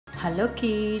Hello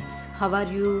kids, how are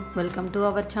you? Welcome to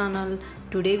our channel.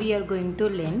 Today we are going to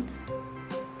learn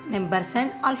numbers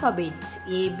and alphabets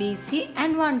A, B, C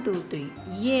and 1, 2, 3.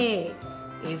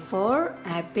 A for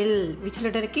apple. Which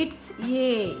letter kids?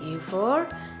 A for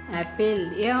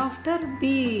apple. A after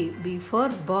B. B for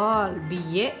ball.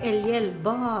 B-A-L-L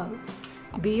ball.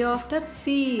 B after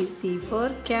C. C for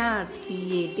cat.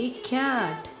 C-A-T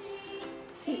cat.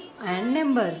 C and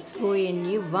numbers.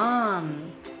 O-N-E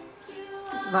 1.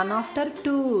 1 after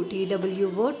 2,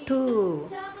 TWO 2.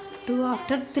 2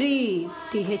 after 3,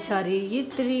 THREE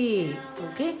 3.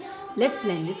 Okay, let's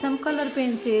learn some color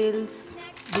pencils.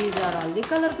 These are all the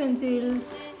color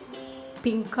pencils.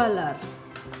 Pink color,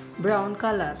 brown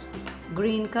color,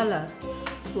 green color,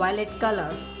 violet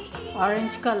color,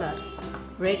 orange color,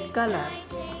 red color,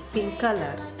 pink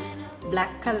color,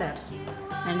 black color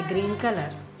and green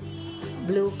color,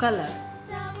 blue color,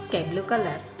 sky blue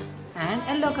color and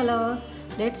yellow color.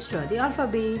 Let's draw the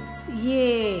alphabets.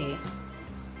 A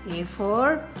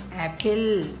for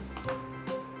apple,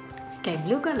 sky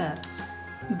blue color.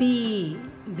 B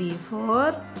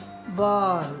for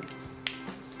ball,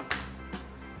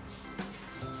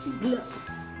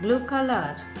 blue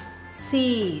color.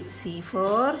 C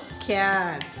for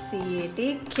cat,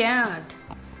 C-A-T cat.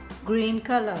 Green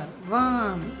color.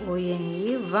 1,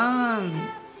 O-N-E 1.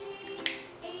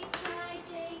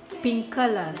 Pink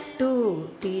color. 2,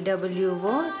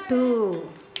 TWO 2.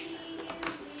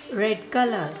 Red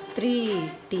color. 3,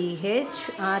 THREE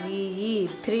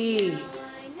 3.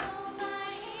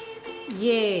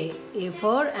 A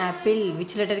for apple.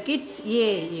 Which letter kids?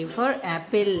 A for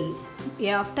apple. A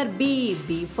after B.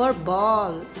 B for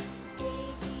ball.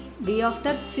 B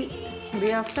after C.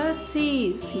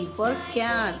 C for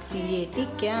cat. C-A-T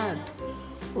cat.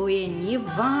 O-N-E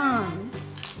 1.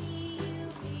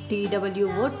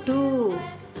 TWO 2.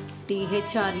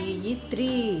 THREE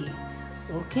 3.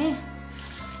 Okay.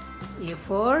 A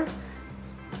for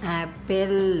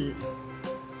apple.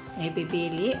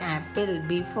 APPLE apple.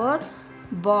 B for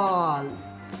ball.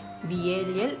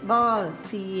 BLL ball.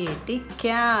 CAT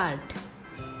cat.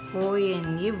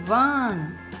 ONE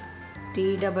 1.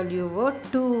 TWO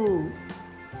 2.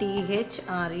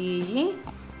 THREE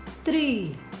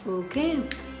 3. Okay.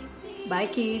 Bye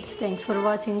kids. Thanks for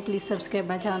watching. Please subscribe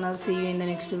my channel. See you in the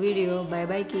next video. Bye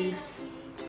bye kids.